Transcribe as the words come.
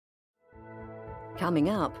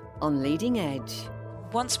Coming up on Leading Edge.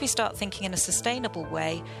 Once we start thinking in a sustainable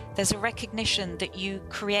way, there's a recognition that you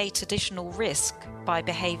create additional risk by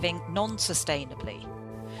behaving non-sustainably.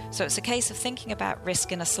 So it's a case of thinking about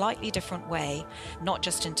risk in a slightly different way, not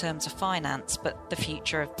just in terms of finance, but the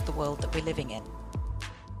future of the world that we're living in.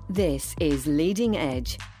 This is Leading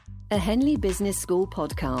Edge, a Henley Business School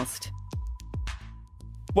podcast.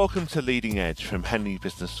 Welcome to Leading Edge from Henley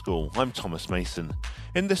Business School. I'm Thomas Mason.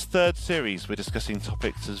 In this third series, we're discussing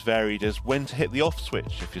topics as varied as when to hit the off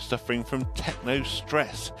switch if you're suffering from techno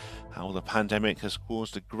stress, how the pandemic has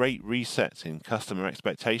caused a great reset in customer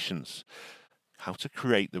expectations, how to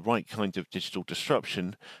create the right kind of digital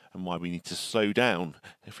disruption, and why we need to slow down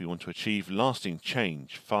if we want to achieve lasting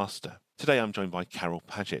change faster. Today I'm joined by Carol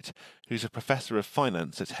Paget, who's a Professor of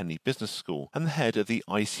Finance at Henley Business School and the head of the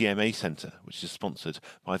ICMA Centre, which is sponsored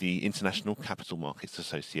by the International Capital Markets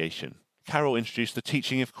Association. Carol introduced the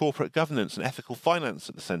teaching of corporate governance and ethical finance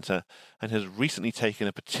at the centre and has recently taken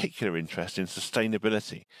a particular interest in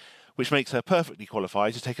sustainability, which makes her perfectly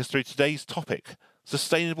qualified to take us through today's topic,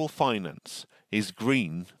 sustainable finance. Is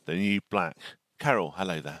green the new black? Carol,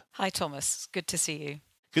 hello there. Hi Thomas, good to see you.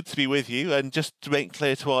 Good to be with you. And just to make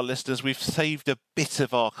clear to our listeners, we've saved a bit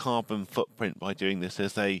of our carbon footprint by doing this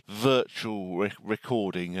as a virtual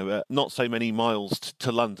recording, not so many miles to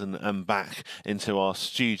London and back into our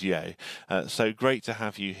studio. So great to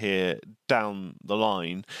have you here down the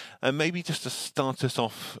line. And maybe just to start us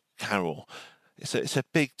off, Carol, it's a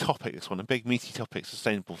big topic, this one, a big meaty topic,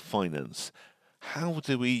 sustainable finance. How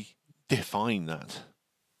do we define that?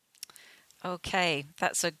 Okay,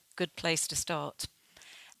 that's a good place to start.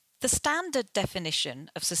 The standard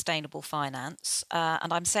definition of sustainable finance,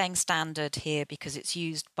 and I'm saying standard here because it's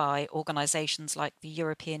used by organisations like the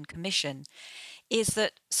European Commission, is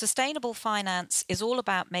that sustainable finance is all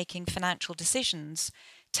about making financial decisions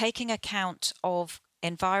taking account of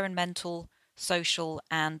environmental, social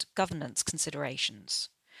and governance considerations.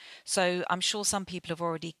 So I'm sure some people have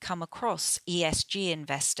already come across ESG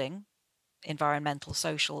investing, environmental,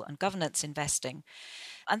 social and governance investing.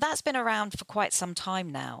 And that's been around for quite some time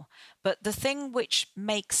now. But the thing which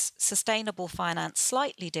makes sustainable finance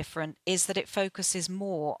slightly different is that it focuses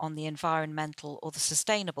more on the environmental or the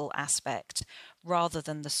sustainable aspect rather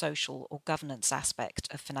than the social or governance aspect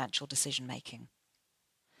of financial decision making.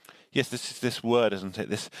 Yes, this word, isn't it?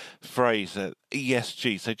 This phrase,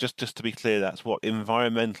 ESG. So just to be clear, that's what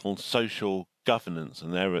environmental, social, governance,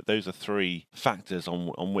 and those are three factors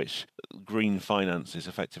on which green finance is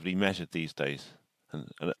effectively measured these days. And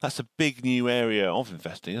that's a big new area of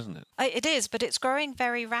investing, isn't it? It is, but it's growing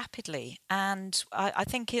very rapidly. And I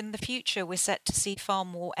think in the future, we're set to see far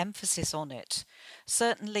more emphasis on it.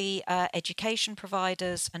 Certainly, education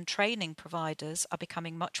providers and training providers are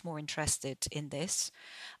becoming much more interested in this.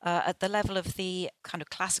 At the level of the kind of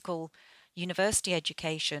classical university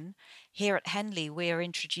education, here at Henley, we are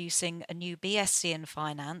introducing a new BSc in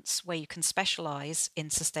finance where you can specialise in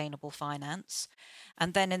sustainable finance.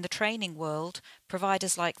 And then in the training world,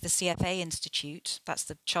 providers like the CFA Institute, that's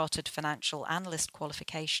the Chartered Financial Analyst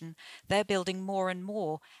qualification, they're building more and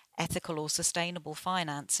more ethical or sustainable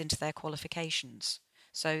finance into their qualifications.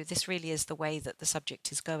 So this really is the way that the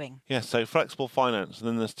subject is going. Yeah, so flexible finance, and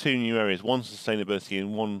then there's two new areas, one sustainability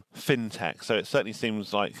and one fintech. So it certainly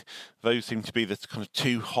seems like those seem to be the kind of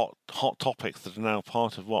two hot topics that are now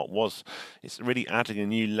part of it's really adding a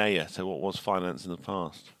new layer to what was finance in the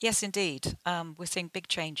past. Yes, indeed. We're seeing big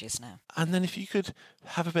changes now. And then if you could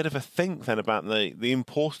have a bit of a think then about the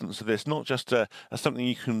importance of this, not just as something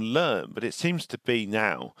you can learn, but it seems to be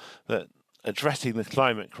now that addressing the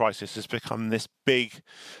climate crisis has become this big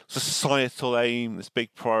societal aim, this big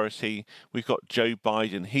priority. We've got Joe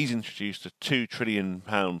Biden. He's introduced a £2 trillion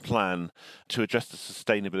plan to address the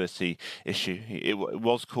sustainability issue. It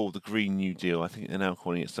was called the Green New Deal. I think they're now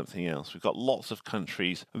calling it something else. We've got lots of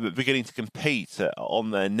countries beginning to compete on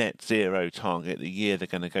their net zero target, the year they're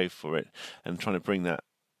going to go for it, and trying to bring that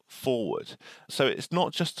forward. So it's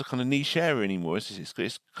not just a kind of niche area anymore. It's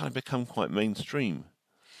kind of become quite mainstream.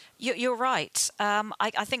 You're right.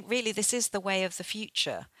 I think really this is the way of the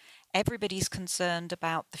future. Everybody's concerned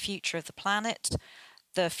about the future of the planet,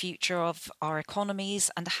 the future of our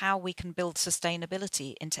economies, and how we can build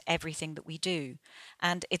sustainability into everything that we do.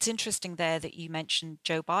 And it's interesting there that you mentioned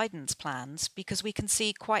Joe Biden's plans, because we can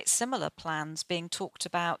see quite similar plans being talked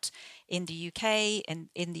about in the UK and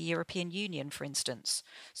in the European Union, for instance.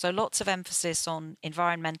 So lots of emphasis on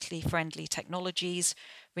environmentally friendly technologies,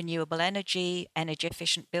 renewable energy, energy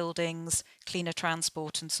efficient buildings, cleaner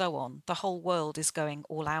transport, and so on. The whole world is going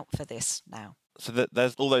all out for this now. So that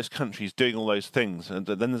there's all those countries doing all those things, and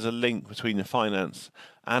then there's a link between the finance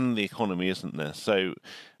and the economy, isn't there? So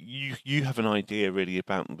you have an idea really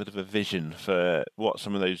about a bit of a vision for what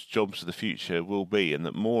some of those jobs of the future will be, and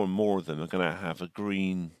that more and more of them are going to have a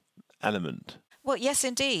green element. Well, yes,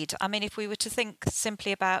 indeed. I mean, if we were to think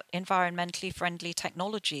simply about environmentally friendly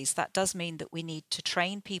technologies, that does mean that we need to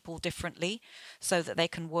train people differently so that they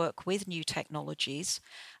can work with new technologies.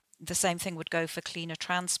 The same thing would go for cleaner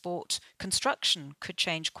transport. Construction could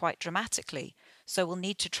change quite dramatically. So we'll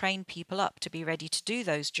need to train people up to be ready to do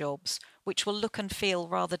those jobs, which will look and feel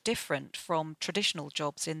rather different from traditional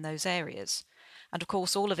jobs in those areas. And of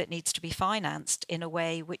course, all of it needs to be financed in a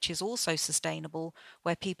way which is also sustainable,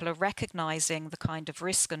 where people are recognising the kind of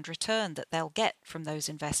risk and return that they'll get from those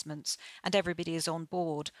investments, and everybody is on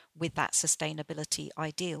board with that sustainability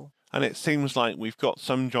ideal. And it seems like we've got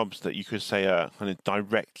some jobs that you could say are kind of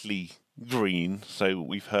directly green. So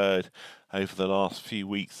we've heard over the last few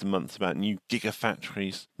weeks and months about new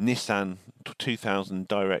gigafactories, Nissan, 2,000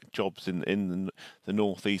 direct jobs in the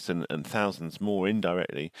northeast and thousands more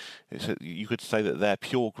indirectly. You could say that they're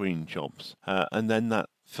pure green jobs. And then that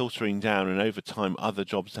filtering down and over time other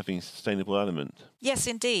jobs having a sustainable element. Yes,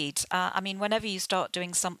 indeed. I mean, whenever you start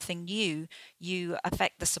doing something new, you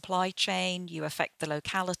affect the supply chain, you affect the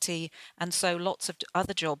locality, and so lots of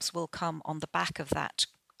other jobs will come on the back of that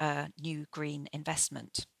new green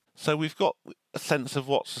investment. So we've got a sense of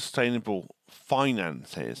what sustainable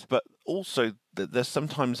finance is, but also that there's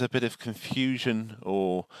sometimes a bit of confusion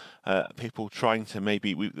or people trying to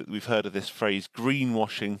we've heard of this phrase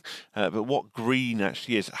greenwashing, but what green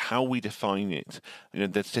actually is, how we define it.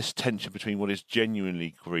 There's this tension between what is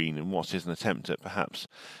genuinely green and what is an attempt at perhaps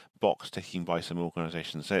box ticking by some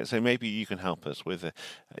organisations. So maybe you can help us with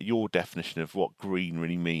your definition of what green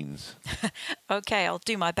really means. Okay, I'll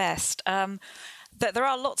do my best. There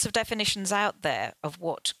are lots of definitions out there of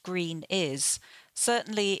what green is.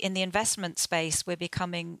 Certainly in the investment space, we're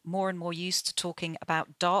becoming more and more used to talking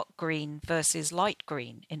about dark green versus light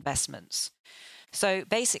green investments. So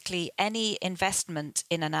basically, any investment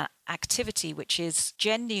in an activity which is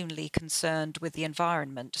genuinely concerned with the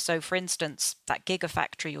environment. So for instance, that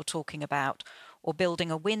gigafactory you're talking about, or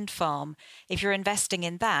building a wind farm, if you're investing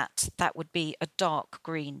in that, that would be a dark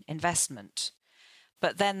green investment.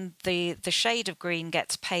 But then the shade of green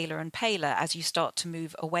gets paler and paler as you start to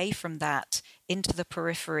move away from that into the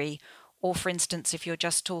periphery. Or for instance, if you're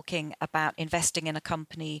just talking about investing in a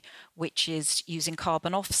company which is using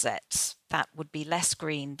carbon offsets, that would be less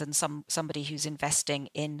green than somebody who's investing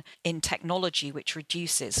in technology which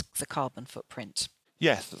reduces the carbon footprint.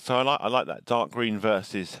 Yes, so I like that dark green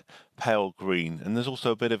versus pale green. And there's also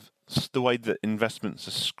a bit of the way that investments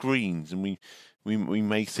are screened, and we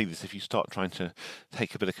may see this if you start trying to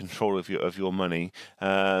take a bit of control of your money.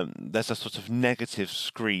 There's a sort of negative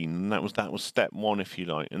screen, and that was step one, if you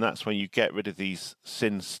like, and that's when you get rid of these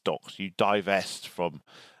sin stocks. You divest from.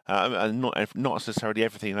 And not necessarily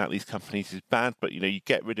everything about these companies is bad, but you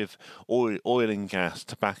get rid of oil and gas,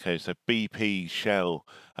 tobacco, so BP, Shell,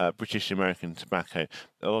 British American Tobacco.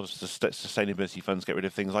 A lot of sustainability funds get rid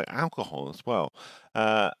of things like alcohol as well.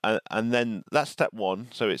 And then that's step one,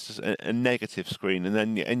 so it's a negative screen, and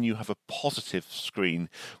then you have a positive screen,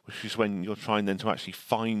 which is when you're trying then to actually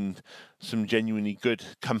find some genuinely good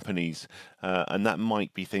companies, and that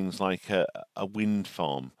might be things like a wind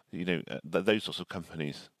farm. Those sorts of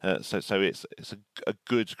companies. So it's a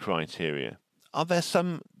good criteria. Are there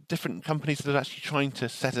some different companies that are actually trying to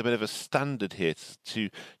set a bit of a standard here to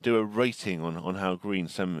do a rating on how green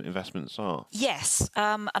some investments are? Yes,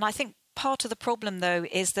 and I think part of the problem, though,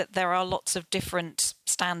 is that there are lots of different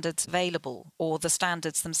standards available, or the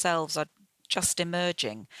standards themselves are just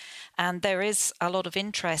emerging. And there is a lot of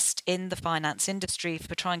interest in the finance industry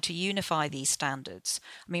for trying to unify these standards.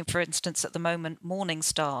 I mean, for instance, at the moment,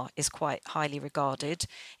 Morningstar is quite highly regarded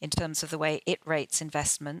in terms of the way it rates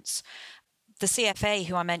investments. The CFA,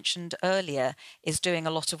 who I mentioned earlier, is doing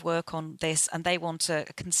a lot of work on this, and they want a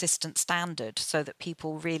consistent standard so that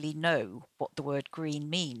people really know what the word green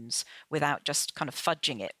means without just kind of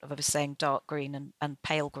fudging it, of saying dark green and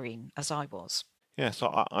pale green, as I was. Yeah,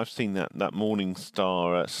 so I've seen that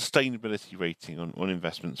Morningstar sustainability rating on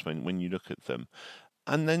investments when you look at them.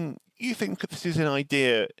 And then you think this is an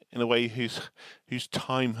idea, in a way, whose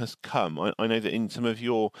time has come. I know that in some of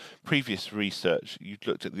your previous research, you'd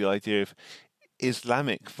looked at the idea of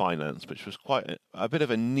Islamic finance, which was quite a bit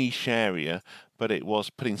of a niche area, but it was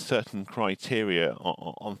putting certain criteria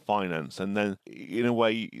on finance. And then, in a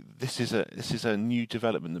way, this is a new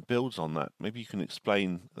development that builds on that. Maybe you can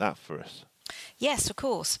explain that for us. Yes, of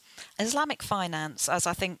course. Islamic finance, as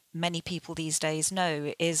I think many people these days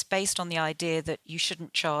know, is based on the idea that you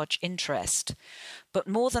shouldn't charge interest. But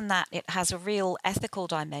more than that, it has a real ethical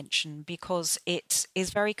dimension because it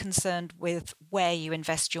is very concerned with where you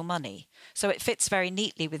invest your money. So it fits very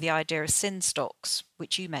neatly with the idea of sin stocks,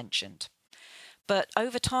 which you mentioned. But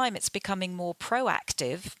over time, it's becoming more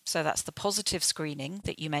proactive. So that's the positive screening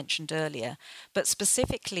that you mentioned earlier, but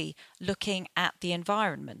specifically looking at the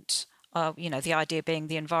environment. The idea being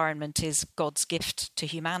the environment is God's gift to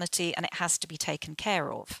humanity and it has to be taken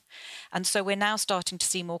care of. And so we're now starting to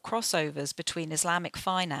see more crossovers between Islamic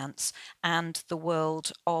finance and the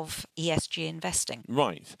world of ESG investing.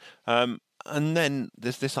 Right. And then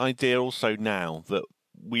there's this idea also now that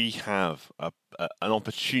we have an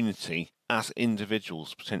opportunity as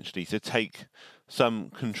individuals potentially to take some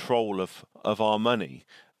control of our money.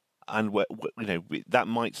 And that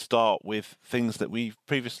might start with things that we've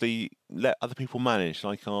previously let other people manage,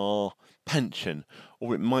 like our pension,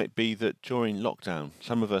 or it might be that during lockdown,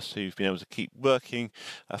 some of us who've been able to keep working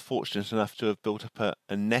are fortunate enough to have built up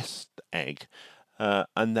a nest egg,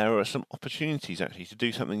 and there are some opportunities actually to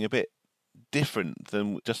do something a bit different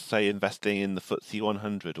than just, say, investing in the FTSE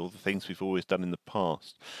 100 or the things we've always done in the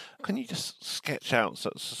past. Can you just sketch out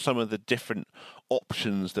some of the different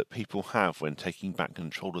options that people have when taking back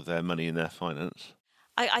control of their money and their finance?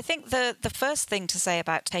 I think the first thing to say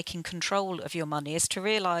about taking control of your money is to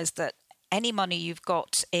realise that any money you've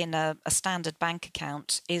got in a standard bank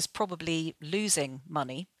account is probably losing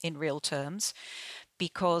money in real terms,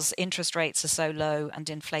 because interest rates are so low and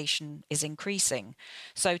inflation is increasing.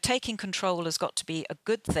 So taking control has got to be a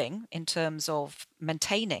good thing in terms of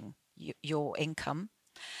maintaining your income.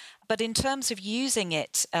 But in terms of using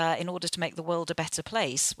it in order to make the world a better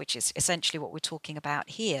place, which is essentially what we're talking about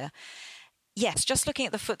here, yes, just looking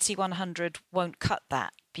at the FTSE 100 won't cut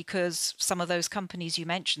that, because some of those companies you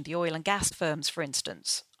mentioned, the oil and gas firms, for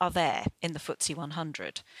instance, are there in the FTSE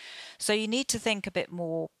 100. So you need to think a bit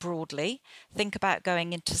more broadly, think about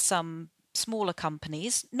going into some smaller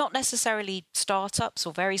companies, not necessarily startups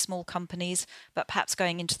or very small companies, but perhaps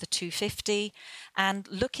going into the 250 and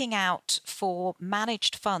looking out for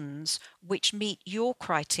managed funds which meet your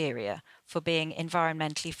criteria for being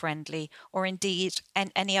environmentally friendly, or indeed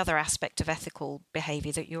any other aspect of ethical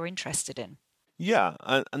behaviour that you're interested in. Yeah,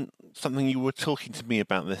 and something you were talking to me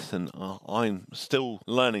about this, and I'm still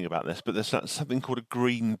learning about this, but there's something called a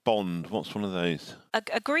green bond. What's one of those?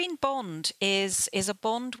 A green bond is a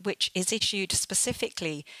bond which is issued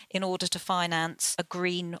specifically in order to finance a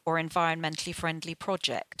green or environmentally friendly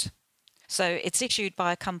project. So it's issued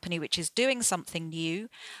by a company which is doing something new.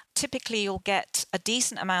 Typically, you'll get a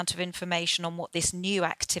decent amount of information on what this new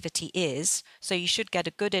activity is. So you should get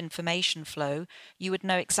a good information flow. You would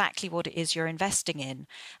know exactly what it is you're investing in.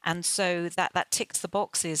 And so that ticks the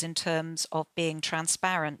boxes in terms of being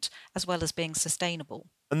transparent as well as being sustainable.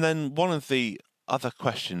 And then one of the other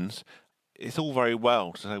questions, it's all very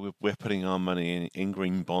well to say we're putting our money in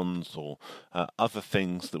green bonds or other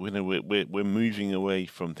things that we're moving away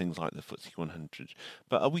from things like the FTSE 100.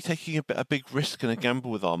 But are we taking a big risk and a gamble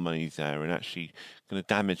with our money there and actually going to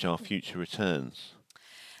damage our future returns?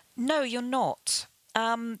 No, you're not.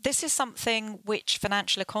 This is something which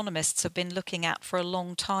financial economists have been looking at for a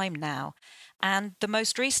long time now. And the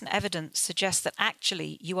most recent evidence suggests that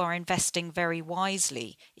actually you are investing very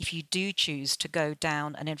wisely if you do choose to go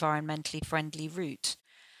down an environmentally friendly route.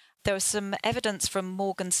 There was some evidence from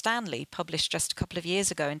Morgan Stanley published just a couple of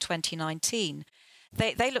years ago in 2019.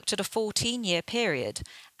 They looked at a 14-year period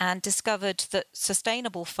and discovered that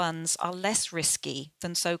sustainable funds are less risky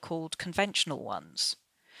than so-called conventional ones.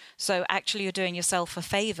 So actually you're doing yourself a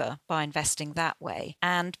favour by investing that way.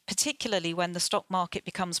 And particularly when the stock market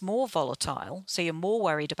becomes more volatile, so you're more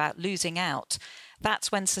worried about losing out,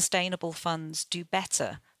 that's when sustainable funds do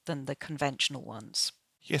better than the conventional ones.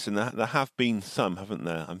 Yes, and there have been some, haven't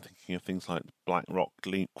there? I'm thinking of things like BlackRock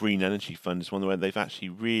Green Energy Fund is one where they've actually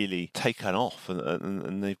really taken off,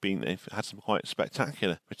 and they've had some quite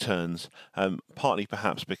spectacular returns. Partly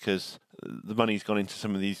perhaps because the money's gone into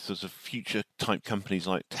some of these sorts of future type companies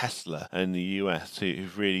like Tesla in the US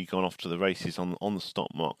who've really gone off to the races on the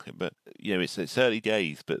stock market. But it's early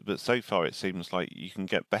days, but so far it seems like you can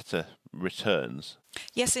get better returns.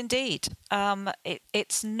 Yes, indeed.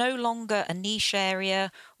 It's no longer a niche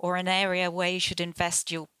area or an area where you should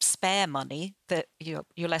invest your spare money that you're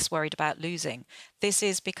less worried about losing. This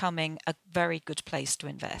is becoming a very good place to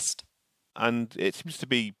invest. And it seems to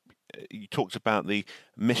be you talked about the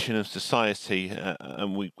mission of society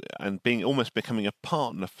and being almost becoming a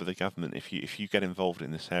partner for the government if you get involved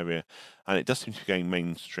in this area, and it does seem to be going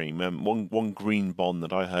mainstream. One green bond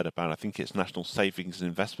that I heard about, I think it's National Savings and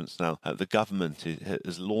Investments now. The government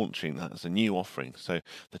is launching that as a new offering. So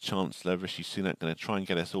the Chancellor Rishi Sunak going to try and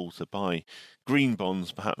get us all to buy green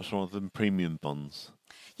bonds, perhaps rather than premium bonds.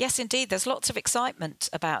 Yes, indeed. There's lots of excitement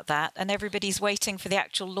about that, and everybody's waiting for the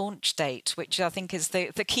actual launch date, which I think is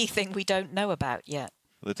the key thing we don't know about yet.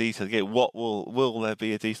 The detail again. What will there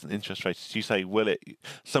be a decent interest rate? As you say, will it?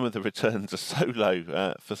 Some of the returns are so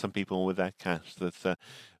low for some people with their cash that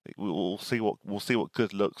we'll see what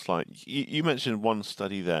good looks like. You mentioned one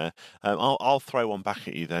study there. I'll throw one back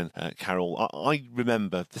at you then, Carol. I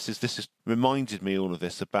remember this is reminded me all of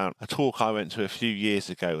this about a talk I went to a few years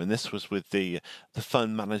ago, and this was with the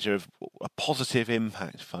fund manager of a positive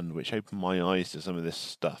impact fund, which opened my eyes to some of this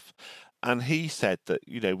stuff. And he said that,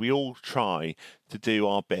 we all try to do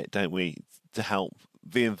our bit, don't we, to help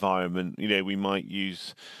the environment. We might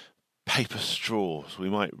use paper straws,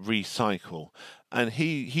 we might recycle. And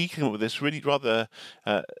he came up with this really rather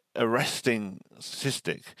arresting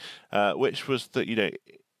statistic, which was that,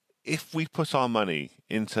 if we put our money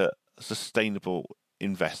into sustainable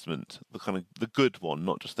investment, the good one,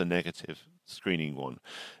 not just the negative screening one,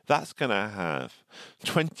 that's going to have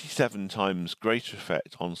 27 times greater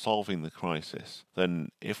effect on solving the crisis than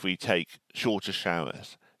if we take shorter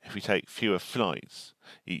showers, if we take fewer flights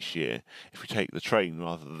each year, if we take the train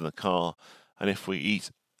rather than the car, and if we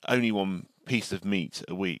eat only one piece of meat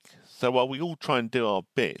a week. So while we all try and do our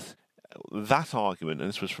bit, that argument, and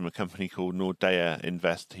this was from a company called Nordea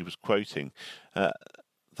Invest, he was quoting, that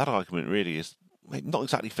argument really is not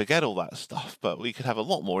exactly forget all that stuff, but we could have a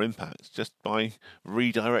lot more impact just by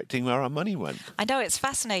redirecting where our money went. I know, it's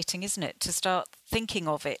fascinating, isn't it, to start thinking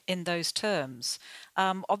of it in those terms.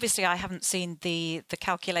 Obviously, I haven't seen the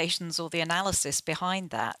calculations or the analysis behind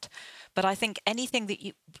that, but I think anything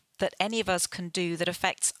that any of us can do that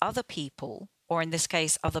affects other people, or in this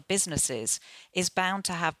case, other businesses, is bound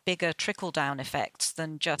to have bigger trickle-down effects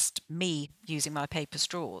than just me using my paper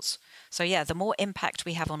straws. So yeah, the more impact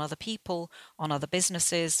we have on other people, on other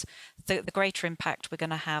businesses, the greater impact we're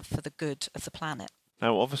going to have for the good of the planet.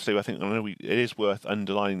 Now, obviously, I know it is worth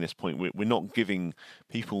underlining this point. We're not giving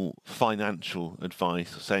people financial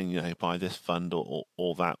advice, or saying, buy this fund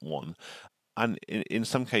or that one. And in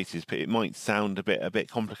some cases, it might sound a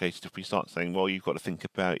bit complicated if we start saying, well, you've got to think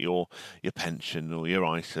about your pension or your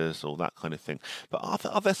ISAs or that kind of thing. But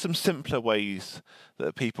are there some simpler ways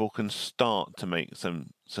that people can start to make some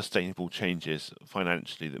sustainable changes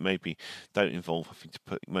financially that maybe don't involve having to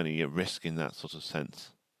put money at risk in that sort of sense?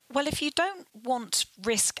 Well, if you don't want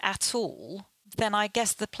risk at all, then I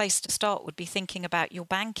guess the place to start would be thinking about your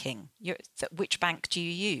banking. Which bank do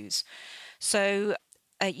you use? So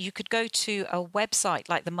you could go to a website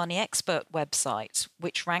like the Money Expert website,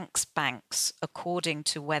 which ranks banks according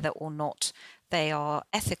to whether or not they are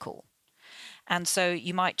ethical. And so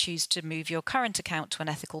you might choose to move your current account to an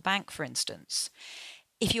ethical bank, for instance.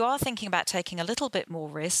 If you are thinking about taking a little bit more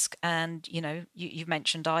risk and, you've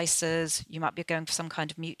mentioned ISAs, you might be going for some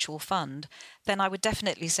kind of mutual fund, then I would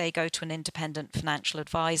definitely say go to an independent financial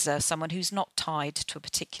advisor, someone who's not tied to a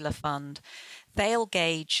particular fund. They'll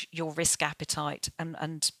gauge your risk appetite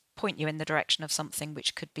and point you in the direction of something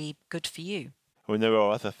which could be good for you. I mean, there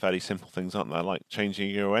are other fairly simple things, aren't there, like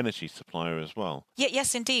changing your energy supplier as well?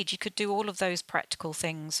 Yes, indeed. You could do all of those practical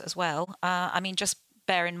things as well. Just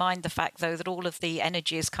bear in mind the fact, though, that all of the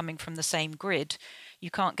energy is coming from the same grid. You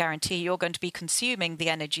can't guarantee you're going to be consuming the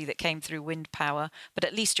energy that came through wind power, but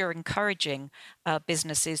at least you're encouraging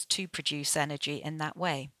businesses to produce energy in that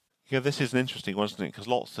way. Yeah, this is an interesting one, isn't it? Because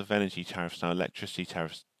lots of energy tariffs now, electricity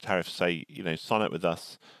tariffs say, sign up with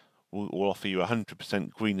us, we'll offer you 100%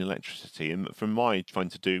 green electricity. And from my trying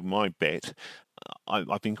to do my bit,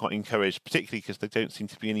 I've been quite encouraged, particularly because they don't seem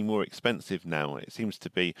to be any more expensive now. It seems to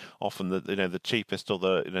be often the cheapest or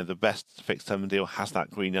the best fixed term deal has that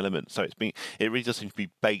green element. So it really does seem to be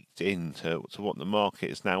baked into what the market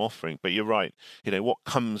is now offering. But you're right, what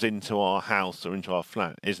comes into our house or into our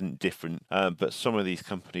flat isn't different. But some of these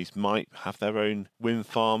companies might have their own wind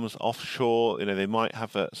farms offshore. They might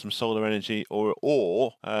have some solar energy,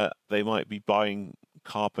 or they might be buying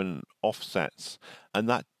carbon offsets, and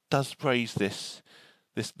that does raise this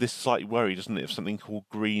slight worry, doesn't it, of something called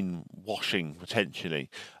greenwashing potentially.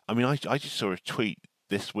 I mean, I just saw a tweet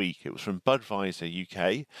this week. It was from Budweiser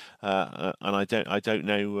UK, and I don't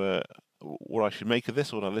know what I should make of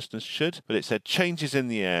this, or what our listeners should, but it said, changes in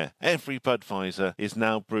the air. Every Budweiser is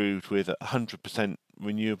now brewed with 100%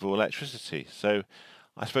 renewable electricity. So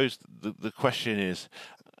I suppose the question is,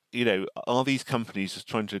 are these companies just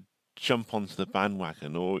trying to jump onto the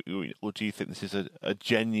bandwagon, or do you think this is a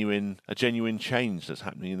genuine change that's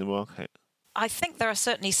happening in the market? I think there are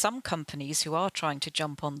certainly some companies who are trying to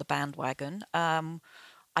jump on the bandwagon.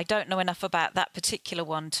 I don't know enough about that particular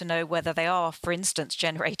one to know whether they are, for instance,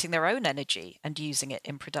 generating their own energy and using it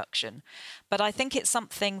in production. But I think it's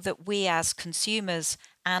something that we as consumers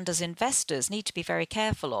and as investors need to be very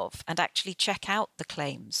careful of and actually check out the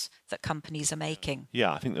claims that companies are making.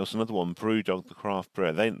 Yeah, I think there was another one, Brewdog, the craft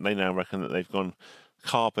brewer. They now reckon that they've gone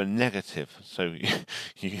carbon negative. So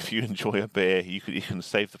if you enjoy a beer, you can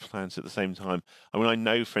save the planet at the same time. I mean, I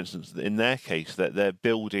know, for instance, that in their case, that they're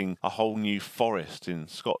building a whole new forest in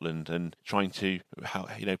Scotland and trying to,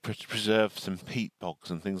 preserve some peat bogs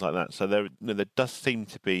and things like that. So there does seem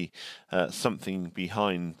to be something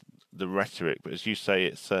behind the rhetoric, but as you say,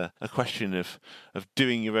 it's a question of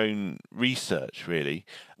doing your own research, really.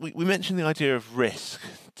 We mentioned the idea of risk,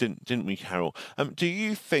 didn't we, Carol? Do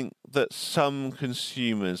you think that some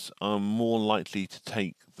consumers are more likely to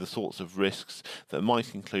take the sorts of risks that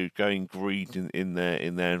might include going green in their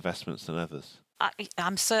investments than others?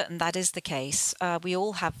 I'm certain that is the case. We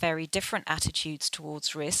all have very different attitudes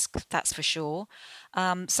towards risk, that's for sure.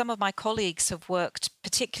 Some of my colleagues have worked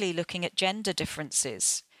particularly looking at gender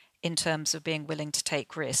differences in terms of being willing to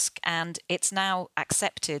take risk. And it's now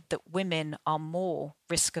accepted that women are more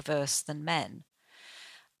risk averse than men.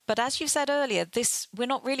 But as you said earlier, we're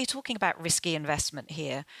not really talking about risky investment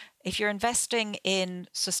here. If you're investing in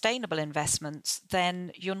sustainable investments,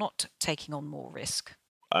 then you're not taking on more risk.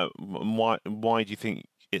 Why do you think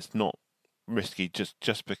it's not risky,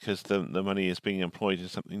 just because the money is being employed in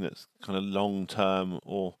something that's kind of long term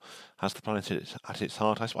or has the planet at its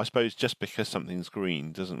heart? I suppose just because something's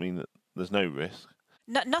green doesn't mean that there's no risk.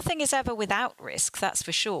 No, nothing is ever without risk, that's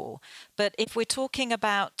for sure. But if we're talking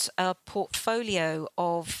about a portfolio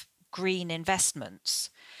of green investments,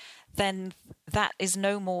 then that is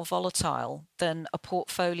no more volatile than a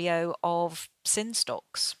portfolio of sin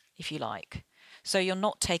stocks, if you like. So you're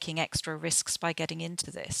not taking extra risks by getting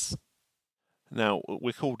into this. Now,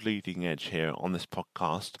 we're called Leading Edge here on this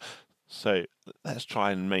podcast, so let's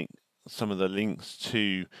try and make some of the links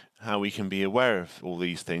to how we can be aware of all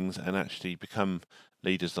these things and actually become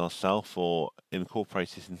leaders ourselves or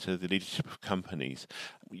incorporate it into the leadership of companies.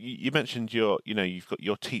 You mentioned you're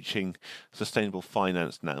teaching sustainable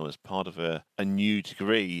finance now as part of a new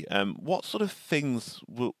degree. What sort of things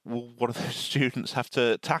will one of those students have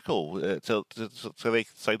to tackle so they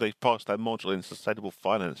say they pass their module in sustainable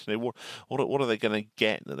finance? What are they going to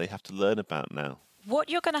get that they have to learn about now? What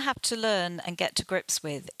you're going to have to learn and get to grips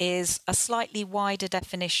with is a slightly wider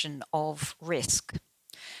definition of risk.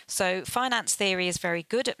 So finance theory is very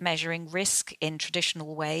good at measuring risk in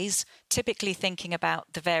traditional ways, typically thinking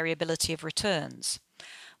about the variability of returns.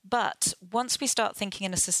 But once we start thinking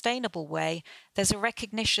in a sustainable way, there's a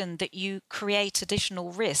recognition that you create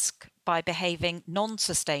additional risk by behaving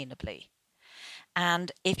non-sustainably.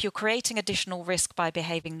 And if you're creating additional risk by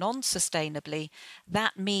behaving non-sustainably,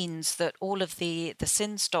 that means that all of the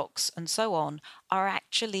sin stocks and so on are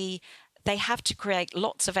actually, they have to create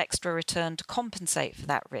lots of extra return to compensate for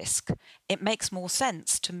that risk. It makes more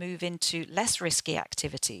sense to move into less risky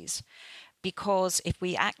activities, because if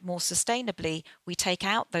we act more sustainably, we take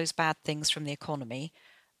out those bad things from the economy,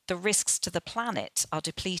 the risks to the planet are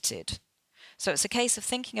depleted. So it's a case of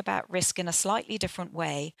thinking about risk in a slightly different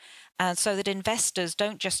way, so that investors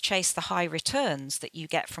don't just chase the high returns that you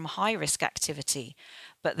get from high risk activity,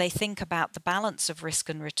 but they think about the balance of risk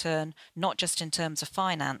and return, not just in terms of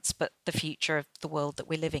finance, but the future of the world that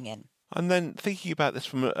we're living in. And then thinking about this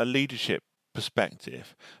from a leadership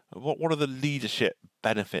perspective, what are the leadership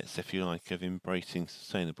benefits, if you like, of embracing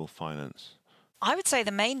sustainable finance? I would say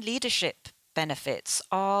the main leadership benefits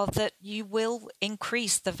are that you will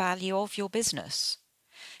increase the value of your business.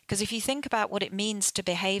 Because if you think about what it means to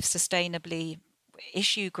behave sustainably,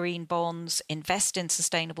 issue green bonds, invest in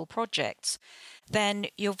sustainable projects, then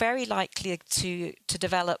you're very likely to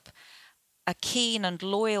develop a keen and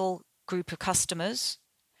loyal group of customers.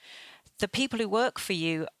 The people who work for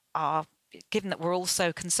you are, given that we're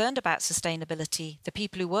also concerned about sustainability, the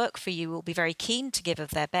people who work for you will be very keen to give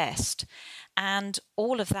of their best. And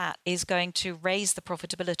all of that is going to raise the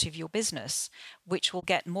profitability of your business, which will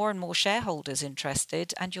get more and more shareholders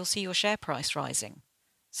interested, and you'll see your share price rising.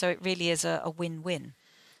 So it really is a win-win.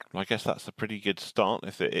 I guess that's a pretty good start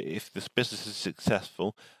if this business is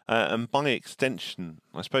successful, and by extension,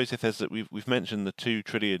 I suppose if we've mentioned the $2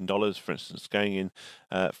 trillion, for instance, going in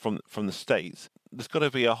from the States, there's got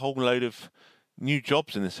to be a whole load of new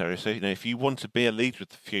jobs in this area. So if you want to be a leader of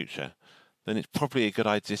the future, then it's probably a good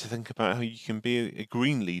idea to think about how you can be a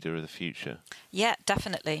green leader of the future. Yeah,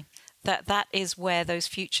 definitely. That is where those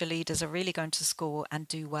future leaders are really going to score and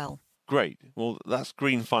do well. Great. Well, that's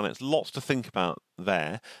green finance. Lots to think about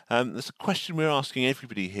there. There's a question we're asking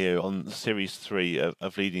everybody here on Series 3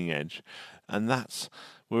 of Leading Edge, and that's,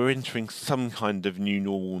 we're entering some kind of new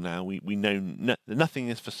normal now. We know nothing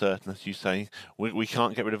is for certain, as you say. We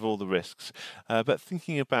can't get rid of all the risks. But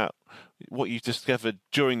thinking about what you've discovered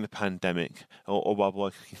during the pandemic or while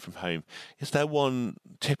working from home, is there one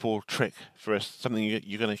tip or trick for us, something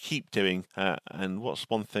you're going to keep doing, and what's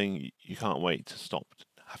one thing you can't wait to stop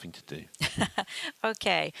having to do?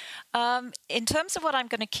 Okay. In terms of what I'm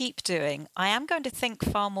going to keep doing, I am going to think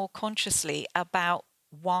far more consciously about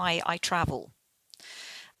why I travel.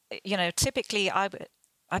 Typically I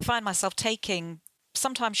find myself taking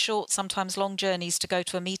sometimes short, sometimes long journeys to go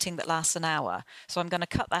to a meeting that lasts an hour. So I'm going to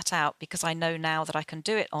cut that out because I know now that I can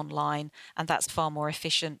do it online, and that's far more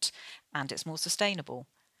efficient and it's more sustainable.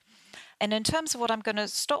 And in terms of what I'm going to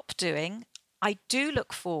stop doing, I do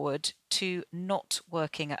look forward to not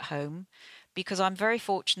working at home, because I'm very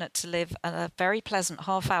fortunate to live a very pleasant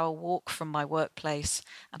half-hour walk from my workplace,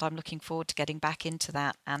 and I'm looking forward to getting back into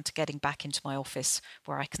that and to getting back into my office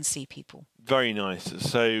where I can see people. Very nice.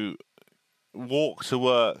 So walk to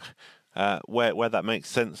work where that makes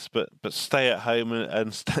sense, but stay at home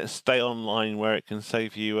and stay online where it can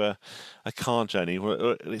save you a car journey.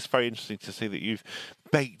 It's very interesting to see that you've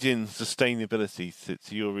baked in sustainability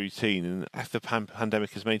to your routine, and if the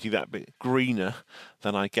pandemic has made you that bit greener,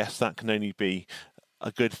 then I guess that can only be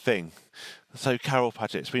a good thing. So Carol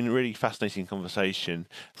Paget, it's been a really fascinating conversation.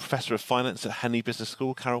 Professor of Finance at Henley Business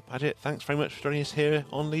School, Carol Paget, thanks very much for joining us here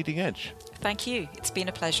on Leading Edge. Thank you. It's been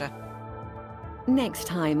a pleasure. Next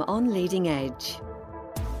time on Leading Edge.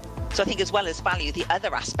 So I think as well as value, the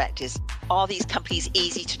other aspect is, are these companies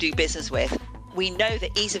easy to do business with? We know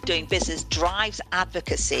that ease of doing business drives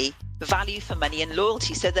advocacy, value for money and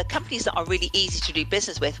loyalty. So the companies that are really easy to do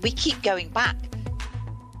business with, we keep going back.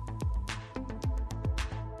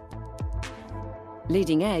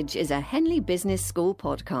 Leading Edge is a Henley Business School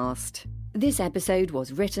podcast. This episode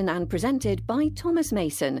was written and presented by Thomas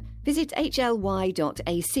Mason. Visit hly.ac/leading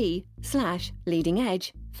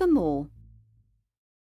edge for more.